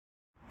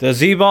The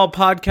Z-Ball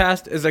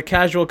podcast is a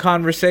casual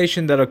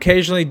conversation that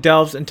occasionally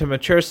delves into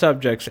mature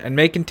subjects and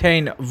may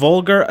contain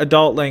vulgar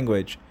adult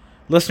language.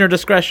 Listener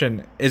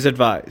discretion is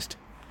advised.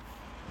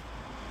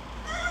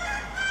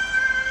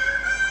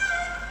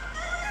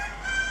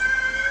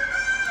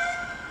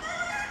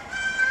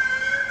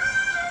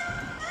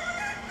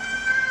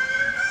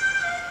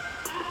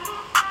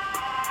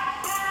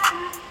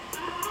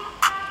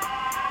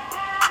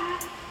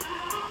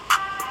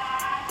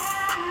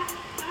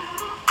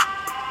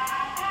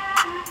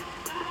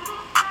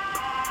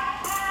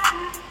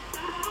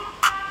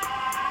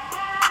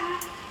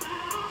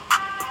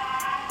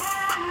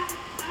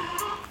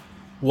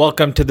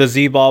 Welcome to the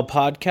Z-Ball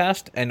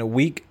podcast and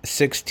week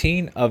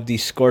 16 of the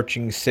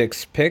Scorching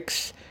Six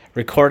picks.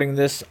 Recording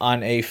this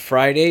on a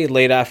Friday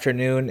late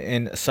afternoon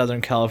in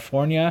Southern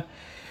California.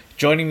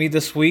 Joining me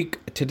this week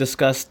to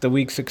discuss the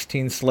week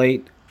 16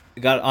 slate,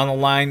 got on the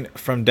line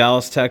from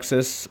Dallas,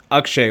 Texas,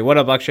 Akshay. What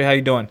up, Akshay? How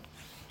you doing?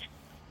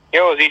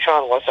 Yo,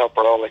 Z-Tron, what's up,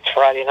 bro? It's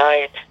Friday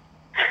night,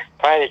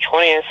 Friday the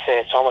 20th.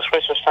 It's almost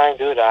Christmas time,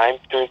 dude. I'm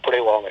doing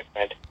pretty well, my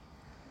friend.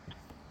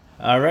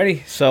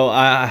 Alrighty, so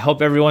I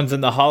hope everyone's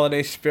in the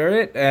holiday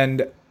spirit,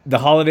 and the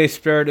holiday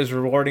spirit is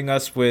rewarding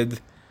us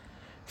with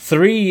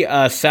three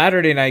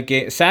Saturday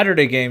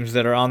games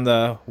that are on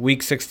the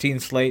Week 16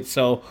 slate.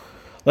 So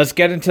let's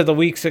get into the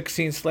Week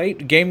 16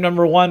 slate. Game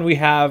number one, we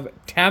have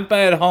Tampa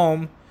at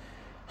home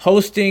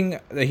hosting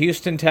the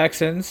Houston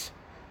Texans.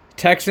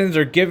 Texans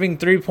are giving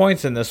 3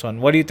 points in this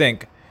one. What do you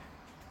think?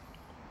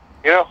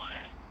 You know,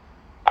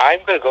 I'm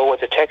going to go with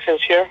the Texans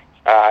here.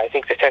 I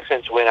think the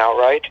Texans win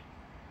outright.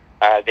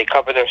 They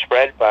cover their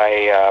spread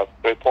by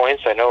 3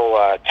 points. I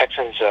know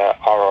Texans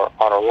are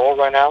on a roll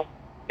right now.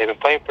 They've been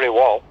playing pretty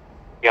well.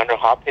 DeAndre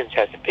Hopkins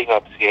has been picking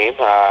up his game.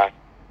 I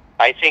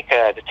think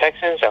the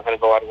Texans, I'm going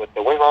to go out with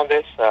the win on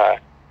this.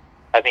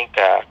 I think,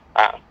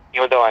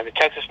 even though I'm in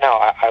Texas now,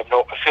 I have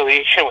no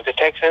affiliation with the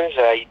Texans.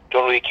 I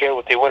don't really care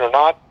if they win or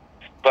not.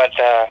 But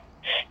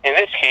in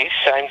this case,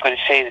 I'm going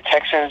to say the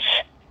Texans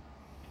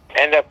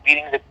end up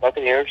beating the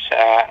Buccaneers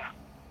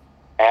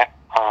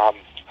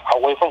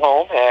away from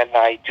home, and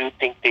I do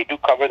think they do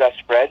cover that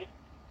spread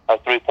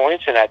of 3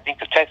 points, and I think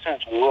the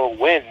Texans will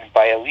win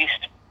by at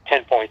least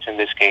 10 points in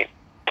this game.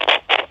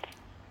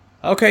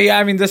 Okay, yeah,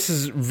 I mean, this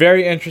is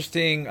very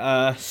interesting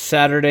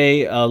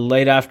Saturday,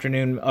 early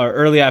afternoon,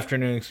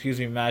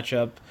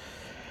 matchup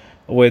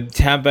with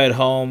Tampa at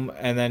home,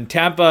 and then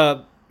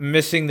Tampa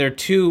missing their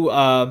two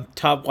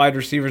top wide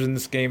receivers in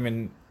this game,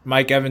 and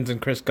Mike Evans and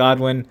Chris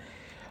Godwin.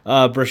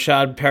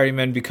 Brashad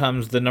Perryman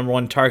becomes the number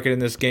one target in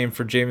this game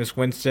for Jameis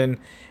Winston.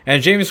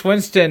 And Jameis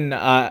Winston,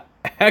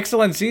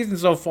 excellent season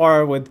so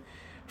far with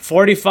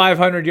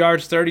 4,500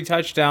 yards, 30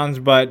 touchdowns,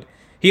 but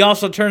he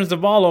also turns the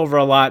ball over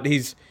a lot.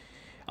 He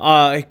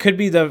could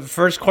be the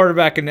first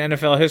quarterback in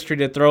NFL history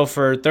to throw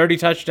for 30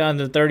 touchdowns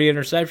and 30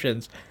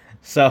 interceptions.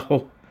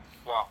 So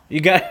you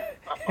get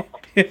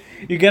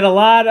a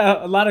lot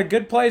of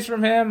good plays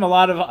from him, a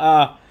lot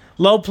of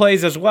low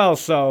plays as well.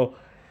 So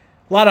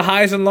a lot of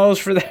highs and lows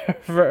for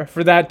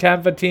that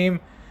Tampa team,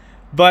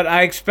 but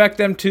I expect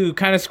them to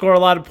kind of score a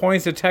lot of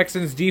points. The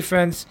Texans'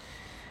 defense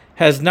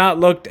has not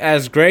looked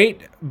as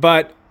great,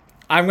 but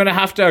I'm going to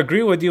have to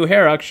agree with you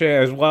here, Akshay,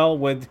 as well,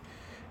 with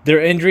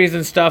their injuries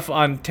and stuff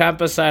on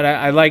Tampa's side.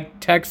 I like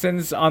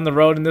Texans on the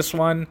road in this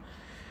one.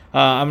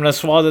 I'm going to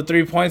swallow the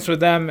 3 points with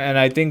them, and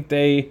I think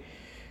they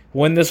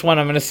win this one.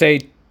 I'm going to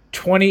say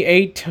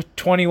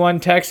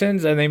 28-21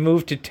 Texans, and they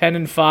move to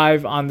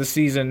 10-5 on the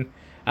season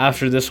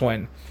after this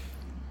win.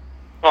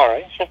 All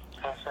right, that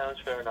sounds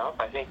fair enough.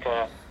 I think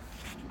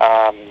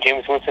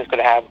Jameis Winston's going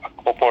to have a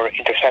couple more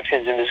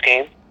interceptions in this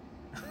game.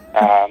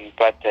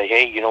 But,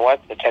 hey, you know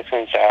what? The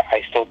Texans,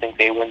 I still think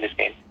they win this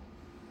game.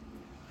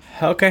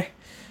 Okay.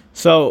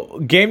 So,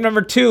 game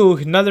number two,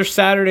 another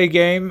Saturday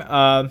game.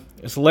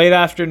 It's late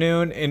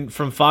afternoon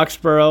from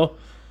Foxborough.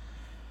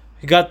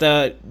 You got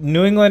the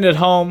New England at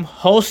home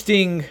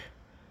hosting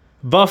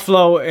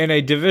Buffalo in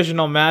a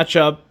divisional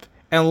matchup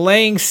and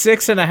laying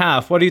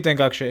 6.5. What do you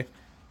think, Akshay?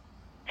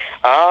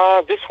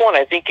 This one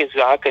I think is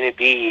not going to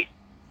be.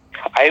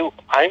 I'm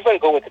going to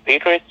go with the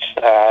Patriots.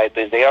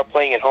 They are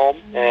playing at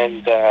home,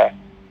 and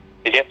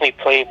they definitely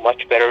play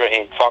much better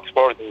in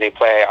Foxborough than they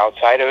play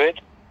outside of it.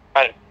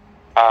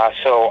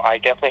 So I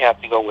definitely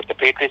have to go with the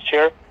Patriots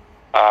here.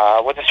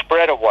 With a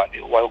spread of what?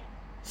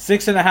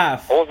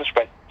 6.5. What was the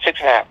spread?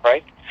 6.5,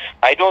 right?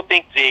 I don't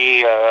think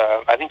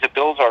I think the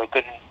Bills are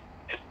good.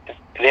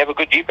 They have a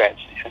good defense.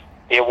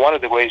 They have one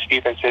of the greatest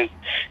defenses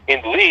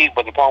in the league,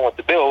 but the problem with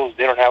the Bills,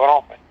 they don't have an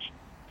offense.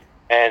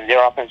 And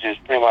their offense is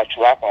pretty much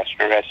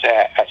lackluster at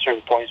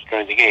certain points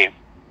during the game.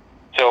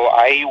 So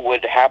I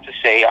would have to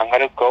say I'm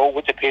going to go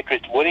with the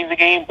Patriots winning the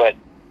game, but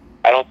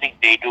I don't think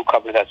they do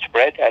cover that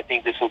spread. I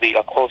think this will be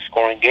a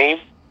close-scoring game.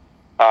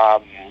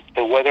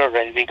 The weather,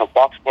 I think, of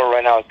Foxborough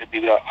right now is going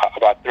to be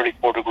about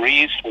 34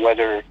 degrees.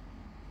 Weather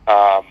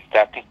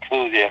that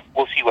concludes,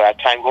 we'll see what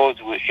time goes,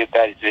 if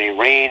that is a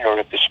rain or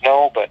if it's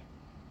snow, but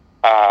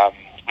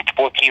which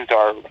both teams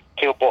are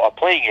capable of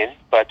playing in.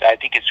 But I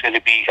think it's going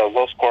to be a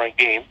low-scoring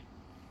game.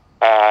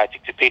 I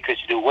think the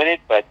Patriots do win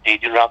it, but they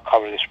do not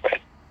cover the spread.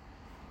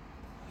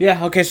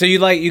 Yeah, okay, so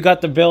you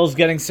got the Bills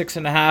getting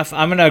 6.5.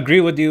 I'm gonna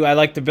agree with you. I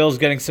like the Bills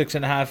getting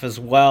 6.5 as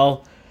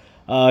well.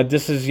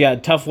 This is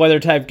tough weather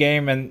type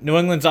game, and New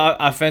England's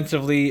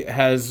offensively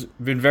has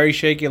been very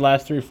shaky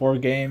last 3 or 4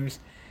 games,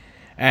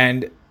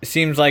 and it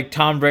seems like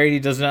Tom Brady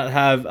does not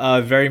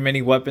have very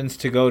many weapons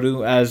to go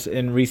to as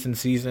in recent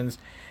seasons.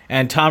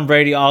 And Tom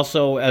Brady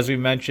also, as we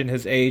mentioned,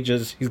 his age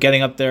is he's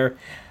getting up there.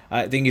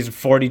 I think he's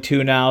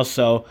 42 now,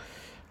 so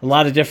a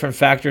lot of different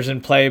factors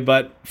in play.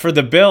 But for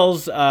the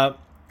Bills,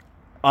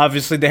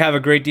 obviously they have a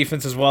great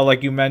defense as well,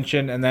 like you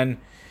mentioned, and then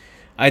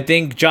I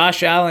think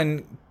Josh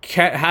Allen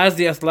has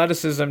the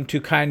athleticism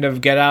to kind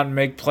of get out and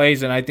make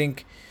plays, and I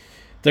think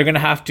they're going to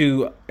have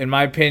to, in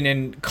my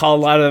opinion, call a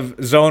lot of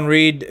zone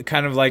read,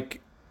 kind of like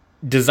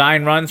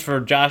design runs for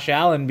Josh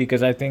Allen,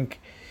 because I think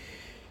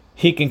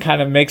he can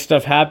kind of make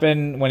stuff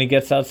happen when he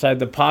gets outside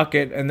the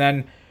pocket, and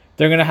then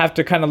they're going to have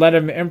to kind of let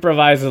him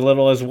improvise a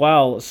little as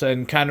well,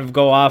 and kind of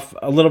go off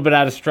a little bit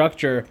out of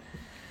structure.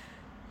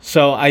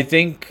 So I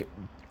think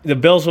the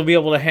Bills will be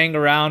able to hang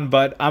around,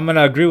 but I'm going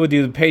to agree with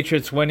you, the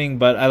Patriots winning,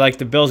 but I like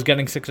the Bills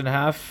getting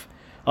 6.5.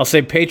 I'll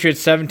say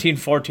Patriots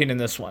 17-14 in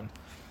this one.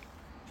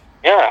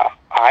 Yeah,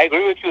 I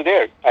agree with you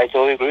there. I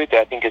totally agree with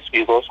that. I think it's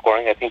going to be low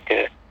scoring. I think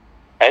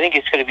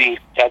it's going to be.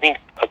 I think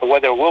the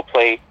weather will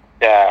play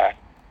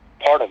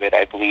part of it,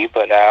 I believe,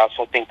 but I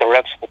also think the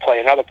refs will play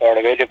another part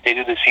of it if they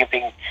do the same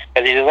thing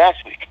that they did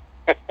last week.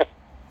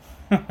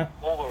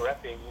 Over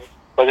refing.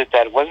 Wasn't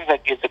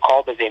that the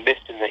call that they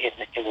missed in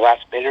the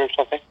last minute or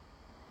something?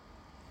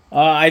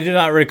 I do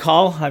not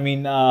recall. I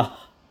mean,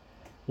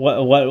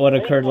 what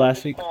occurred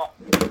last week? Or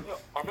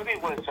maybe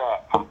it was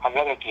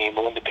another game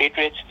when the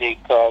Patriots they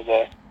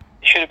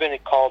should have been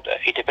called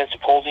a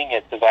defensive holding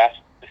at the last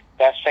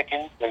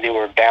second when they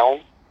were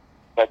down,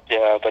 but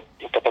the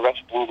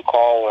refs blew the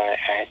call,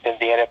 and then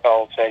the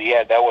NFL said,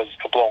 yeah, that was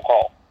a blown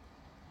call.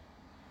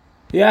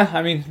 Yeah,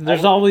 I mean,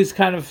 there's always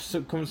kind of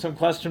some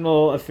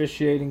questionable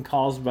officiating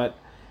calls, but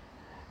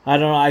I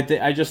don't know.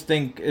 I just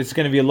think it's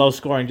going to be low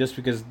scoring just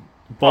because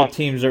both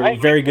teams are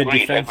very good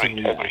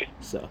defensively. Agreed.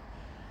 So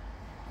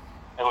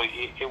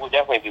it would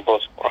definitely be low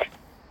scoring.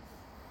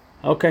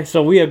 Okay,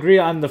 so we agree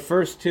on the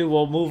first two.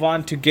 We'll move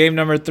on to game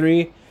number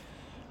 3.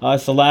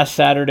 It's the last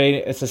Saturday.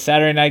 It's a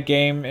Saturday night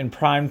game in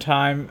prime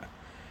time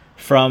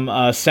from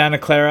Santa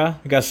Clara.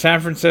 We got San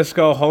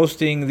Francisco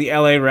hosting the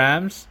LA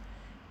Rams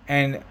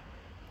and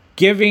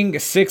giving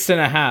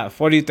 6.5.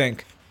 What do you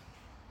think?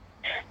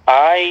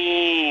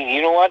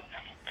 You know what?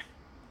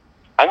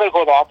 I'm going to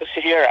go the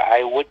opposite here.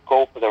 I would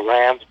go for the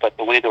Rams, but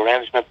the way the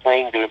Rams have been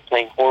playing, they've been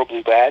playing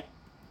horribly bad.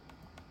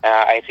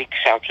 I think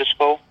San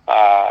Francisco,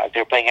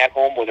 they're playing at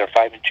home where they're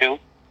 5-2.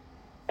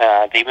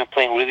 They've been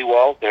playing really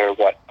well. They're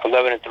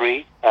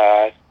 11-3.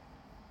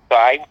 So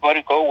I'm going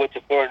to go with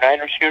the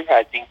 49ers here.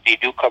 I think they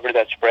do cover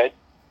that spread.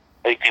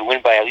 I think they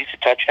win by at least a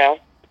touchdown.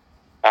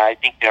 I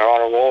think they're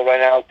on a roll right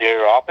now.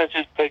 Their offense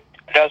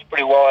does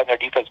pretty well, and their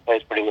defense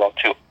plays pretty well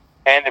too.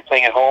 And they're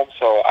playing at home,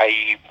 so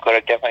I'm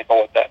going to definitely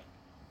go with that.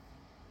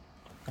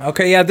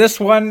 Okay, yeah, this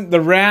one,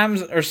 the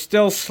Rams are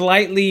still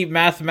slightly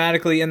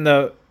mathematically in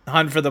the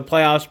hunt for the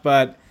playoffs,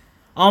 but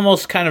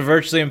almost kind of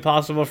virtually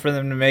impossible for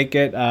them to make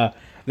it.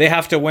 They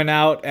have to win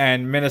out,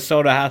 and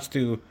Minnesota has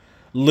to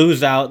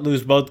lose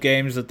both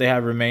games that they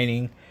have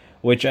remaining,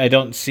 which I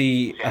don't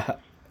see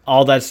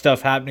all that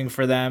stuff happening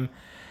for them.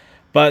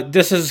 But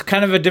this is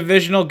kind of a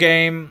divisional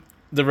game.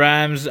 The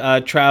Rams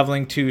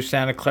traveling to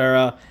Santa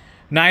Clara.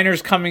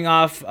 Niners coming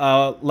off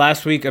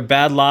last week a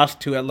bad loss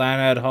to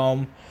Atlanta at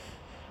home.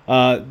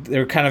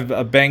 They're kind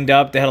of banged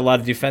up. They had a lot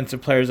of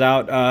defensive players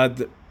out.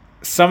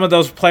 Some of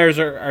those players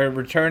are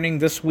returning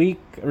this week.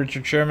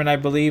 Richard Sherman, I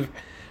believe.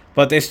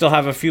 But they still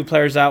have a few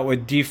players out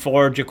with D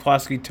Ford,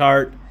 Jaquiski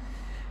Tart.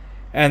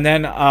 And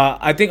then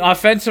I think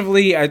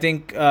offensively,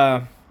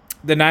 the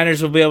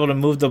Niners will be able to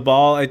move the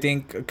ball, I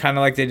think, kind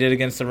of like they did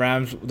against the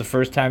Rams the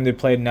first time they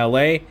played in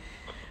L.A.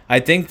 I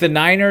think the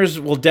Niners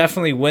will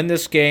definitely win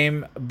this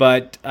game,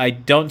 but I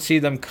don't see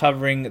them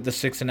covering the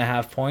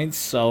 6.5 points.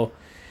 So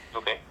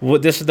okay.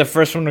 This is the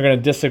first one we're going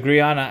to disagree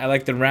on. I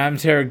like the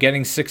Rams here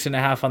getting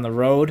 6.5 on the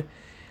road.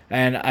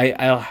 And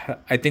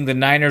I think the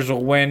Niners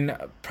will win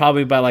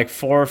probably by like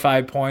 4 or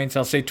 5 points.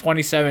 I'll say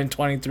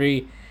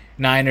 27-23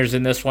 Niners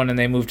in this one, and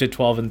they move to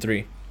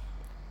 12-3.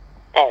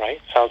 All right,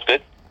 sounds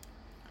good.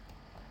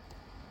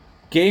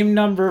 Game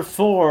number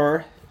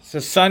 4. It's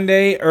a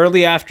Sunday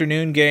early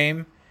afternoon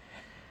game.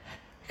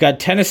 Got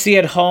Tennessee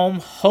at home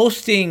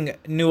hosting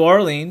New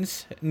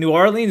Orleans. New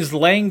Orleans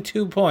laying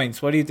 2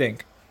 points. What do you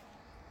think?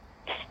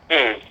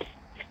 I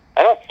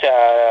don't.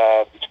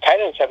 The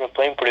Titans have been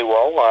playing pretty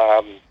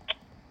well.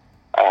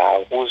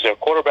 Who's their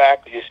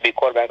quarterback? Who used to be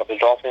quarterback of the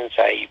Dolphins?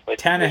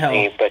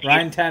 Tannehill.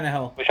 Ryan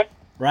Tannehill.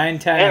 Ryan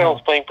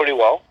Tannehill's playing pretty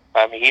well.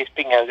 I mean, he's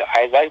playing.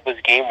 I like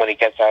his game when he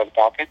gets out of the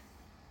pocket.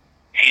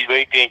 He's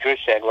very dangerous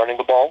at running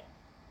the ball.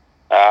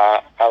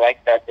 I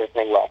like that they're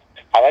playing well.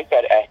 I like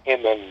that at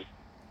him in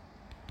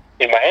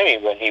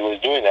Miami when he was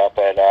doing that,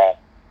 but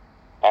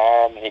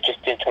it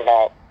just didn't turn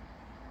out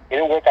It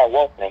didn't work out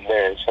well for them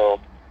there. So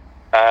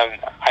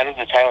I know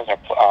the Titans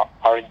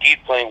are indeed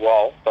playing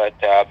well, but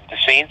the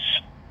Saints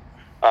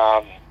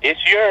this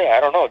year, I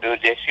don't know,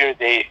 dude. This year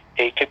they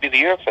could be the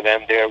year for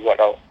them. They're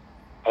 11-3,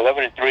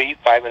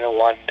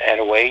 5-1 and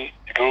away.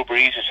 Drew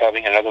Brees is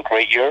having another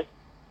great year.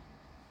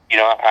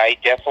 I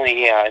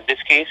definitely in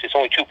this case it's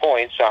only 2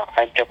 points.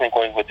 I'm definitely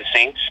going with the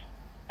Saints.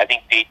 I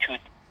think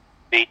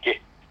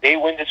they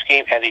win this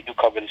game and they do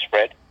cover the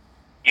spread,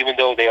 even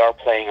though they are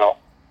playing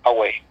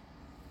away.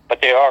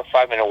 But they are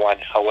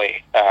 5-1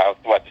 away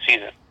throughout the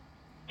season.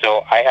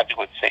 So I have to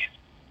go with the Saints.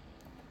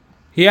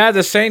 Yeah,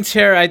 the Saints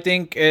here, I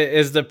think,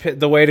 is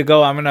the way to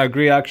go. I'm going to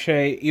agree,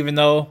 Akshay, even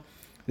though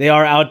they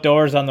are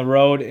outdoors on the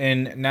road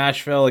in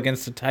Nashville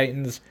against the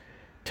Titans.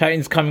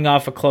 Titans coming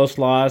off a close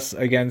loss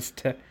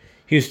against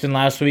Houston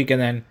last week, and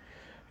then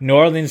New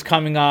Orleans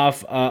coming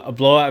off a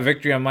blowout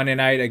victory on Monday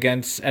night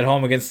at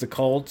home against the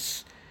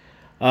Colts.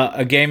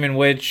 A game in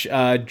which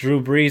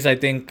Drew Brees, I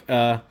think,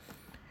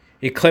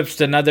 eclipsed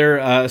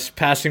another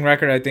passing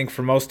record, I think,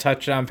 for most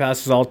touchdown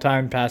passes all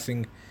time,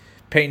 passing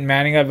Peyton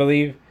Manning, I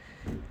believe.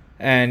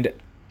 And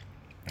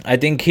I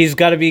think he's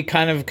got to be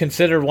kind of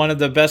considered one of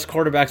the best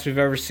quarterbacks we've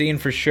ever seen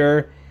for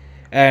sure.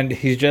 And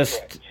he's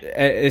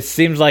it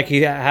seems like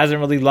he hasn't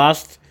really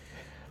lost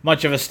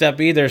much of a step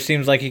either. It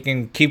seems like he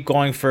can keep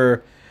going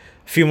for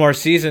a few more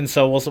seasons.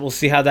 So we'll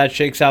see how that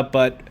shakes out.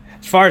 But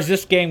as far as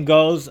this game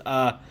goes,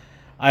 I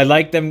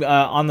like them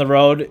on the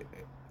road.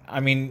 I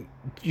mean,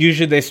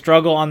 usually they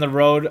struggle on the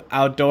road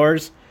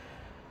outdoors.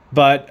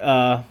 But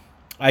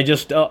I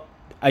just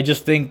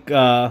think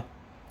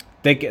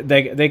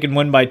they can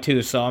win by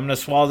 2, so I'm gonna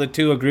swallow the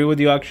 2. Agree with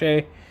you,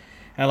 Akshay.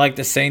 I like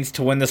the Saints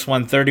to win this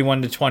one,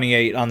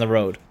 31-28 on the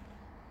road.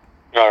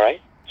 All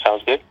right,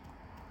 sounds good.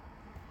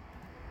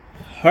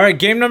 All right,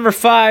 game number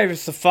 5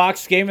 is the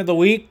Fox Game of the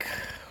Week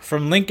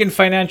from Lincoln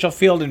Financial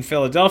Field in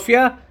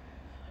Philadelphia.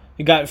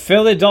 You got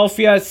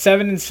Philadelphia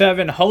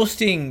 7-7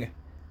 hosting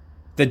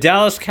the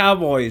Dallas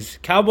Cowboys.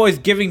 Cowboys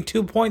giving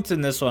 2 points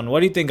in this one. What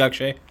do you think,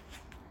 Akshay?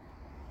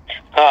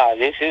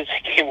 This is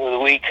Game of the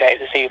Week. I have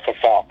to say for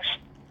Fox.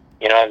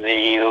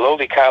 The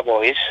lowly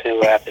Cowboys,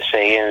 who I have to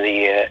say, and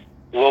the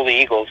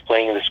lowly Eagles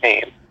playing in this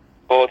game,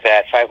 both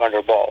at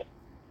 500 ball.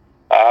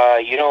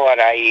 You know what?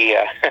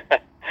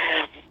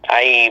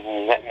 I'm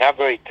not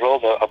very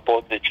thrilled of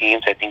both the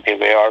teams. I think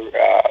they are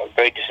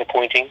very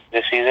disappointing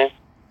this season.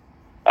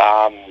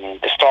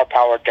 The star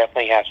power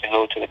definitely has to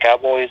go to the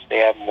Cowboys. They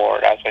have more.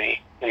 That's what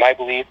in my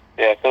belief.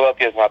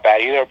 Philadelphia is not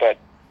bad either, but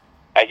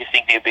I just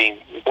think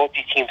both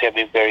these teams have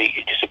been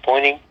very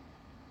disappointing.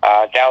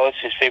 Dallas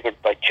is favored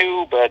by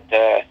 2, but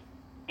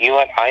you know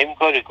what? I'm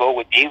going to go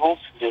with the Eagles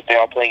since they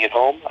are playing at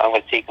home. I'm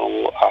going to take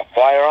a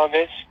flyer on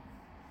this.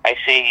 I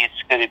say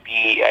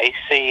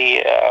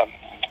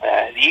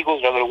the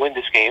Eagles are going to win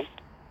this game,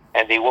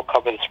 and they will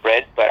cover the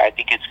spread, but I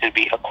think it's going to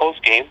be a close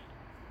game,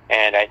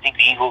 and I think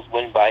the Eagles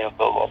win by a field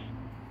goal.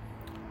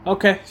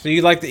 Okay, so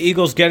you like the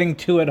Eagles getting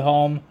 2 at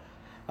home.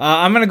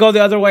 I'm going to go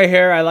the other way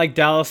here. I like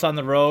Dallas on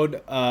the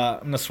road. I'm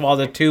going to swallow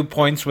the 2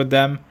 points with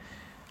them.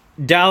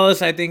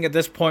 Dallas, I think, at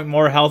this point,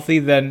 more healthy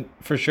than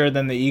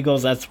the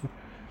Eagles. That's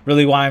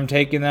really why I'm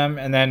taking them.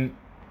 And then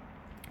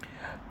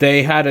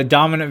they had a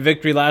dominant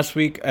victory last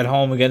week at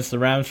home against the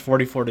Rams,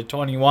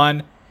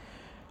 44-21.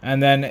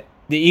 And then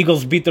the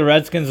Eagles beat the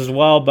Redskins as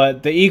well.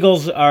 But the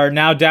Eagles are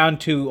now down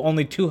to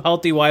only 2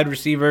 healthy wide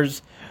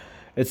receivers.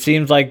 It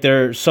seems like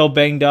they're so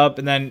banged up.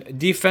 And then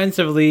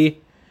defensively,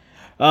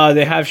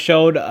 they have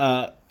showed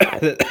that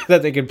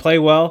they can play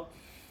well.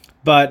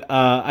 But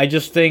I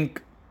just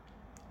think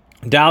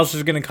Dallas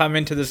is going to come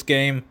into this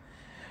game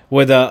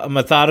with a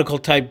methodical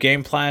type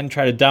game plan,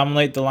 try to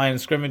dominate the line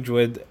of scrimmage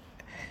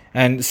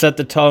and set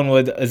the tone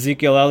with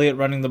Ezekiel Elliott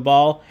running the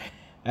ball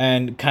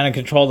and kind of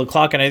control the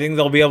clock. And I think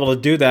they'll be able to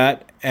do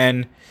that.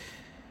 And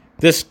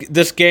this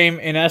game,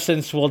 in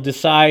essence, will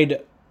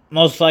decide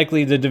most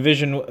likely the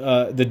division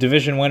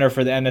winner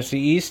for the NFC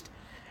East.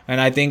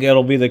 And I think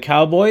it'll be the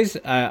Cowboys.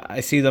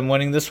 I see them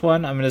winning this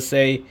one. I'm going to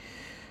say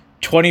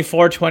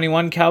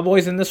 24-21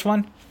 Cowboys in this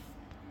one.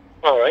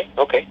 All right.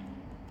 Okay.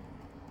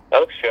 That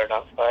looks fair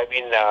enough. I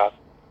mean,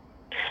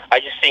 I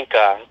just think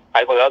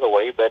I go the other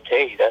way, but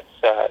hey, that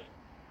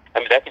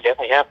could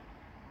definitely happen.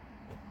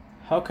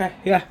 Okay,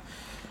 yeah.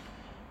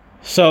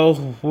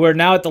 So we're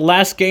now at the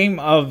last game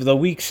of the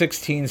Week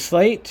 16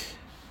 slate.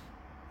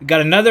 We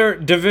got another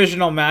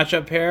divisional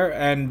matchup here,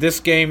 and this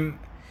game,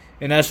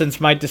 in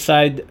essence, might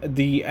decide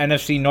the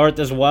NFC North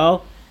as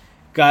well.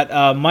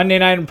 Got Monday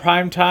night in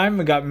prime time.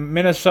 We got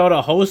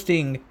Minnesota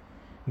hosting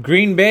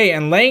Green Bay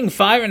and laying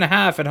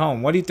 5.5 at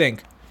home. What do you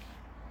think?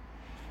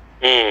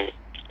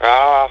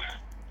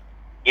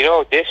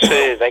 This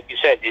is, like you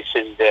said,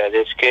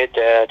 this kid,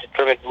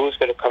 determined who's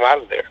going to come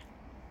out of there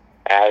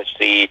as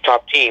the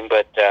top team.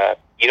 But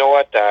you know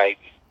what?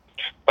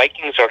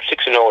 Vikings are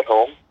 6-0 at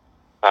home,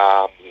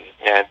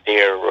 and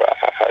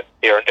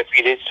they're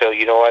undefeated. So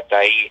you know what?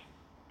 I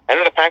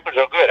know the Packers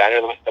are good. I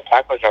know the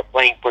Packers are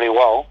playing pretty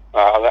well,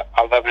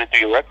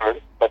 11-3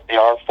 record, but they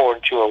are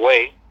 4-2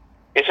 away.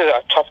 This is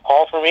a tough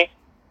call for me.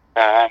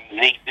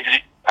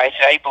 I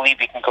I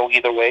believe it can go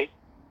either way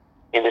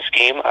in this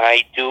game.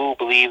 I do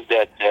believe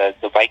that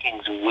the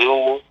Vikings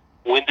will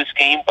win this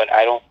game, but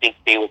I don't think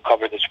they will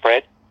cover the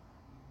spread.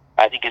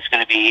 I think it's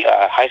going to be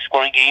a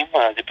high-scoring game,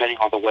 depending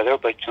on the weather.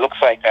 But it looks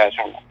like as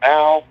of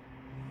now,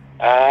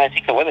 I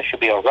think the weather should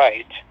be all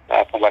right,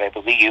 from what I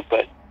believe.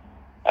 But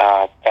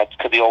that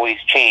could be always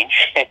change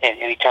at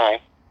any time.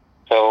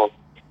 So,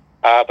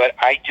 but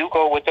I do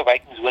go with the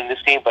Vikings win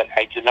this game, but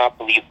I do not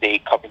believe they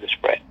cover the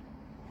spread.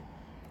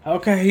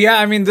 Okay, yeah,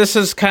 I mean, this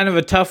is kind of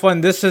a tough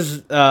one. This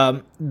is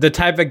the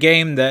type of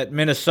game that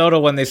Minnesota,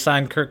 when they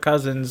signed Kirk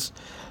Cousins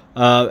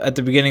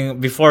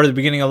before the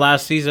beginning of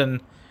last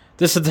season,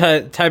 this is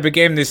the type of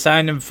game they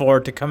signed him for,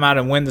 to come out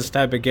and win this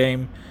type of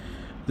game,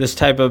 this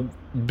type of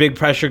big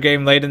pressure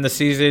game late in the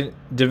season,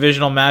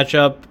 divisional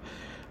matchup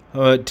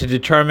to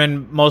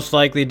determine most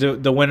likely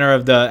the winner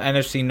of the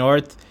NFC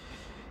North.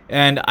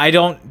 And I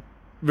don't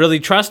really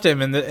trust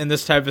him in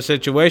this type of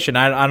situation.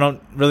 I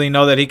don't really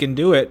know that he can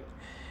do it.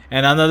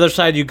 And on the other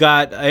side, you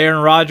got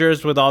Aaron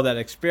Rodgers with all that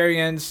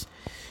experience.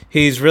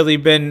 He's really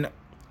been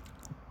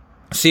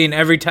seeing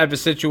every type of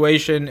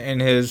situation in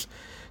his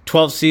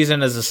 12th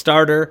season as a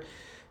starter.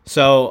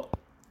 So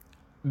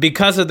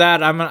because of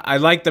that, I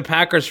like the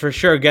Packers for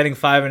sure, getting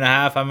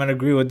 5.5. I'm going to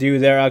agree with you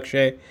there,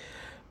 Akshay.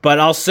 But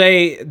I'll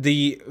say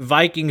the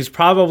Vikings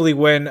probably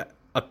win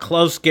a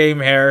close game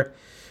here,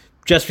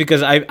 just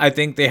because I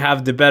think they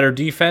have the better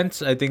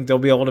defense. I think they'll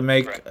be able to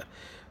make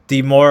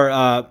the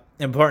more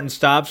important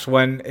stops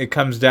when it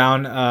comes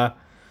down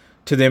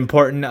to the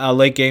important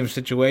late game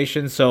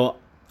situation. So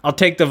I'll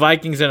take the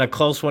Vikings in a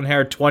close one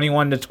here,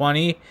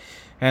 21-20,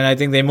 and I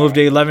think they move to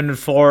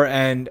 11-4,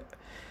 and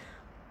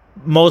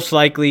most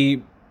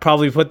likely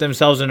probably put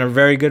themselves in a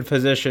very good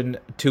position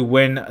to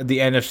win the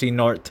NFC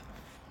North.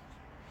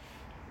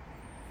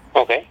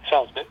 Okay,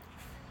 sounds good.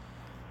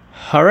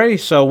 Alrighty,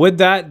 so with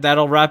that,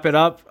 that'll wrap it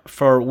up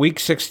for Week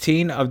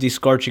 16 of the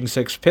Scorching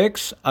Six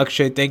Picks.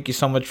 Akshay, thank you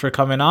so much for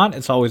coming on.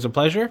 It's always a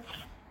pleasure.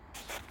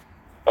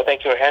 Well,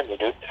 thank you for having me,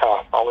 dude.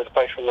 Always a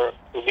pleasure for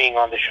being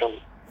on the show.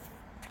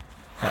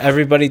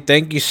 Everybody,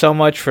 thank you so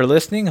much for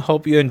listening.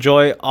 Hope you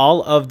enjoy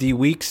all of the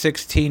Week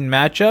 16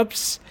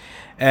 matchups.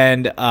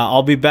 And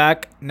I'll be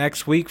back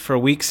next week for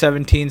Week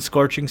 17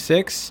 Scorching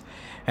Six.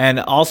 And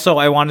also,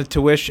 I wanted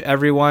to wish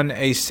everyone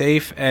a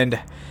safe and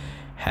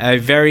a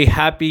very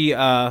happy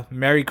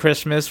Merry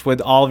Christmas with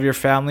all of your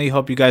family.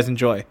 Hope you guys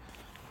enjoy.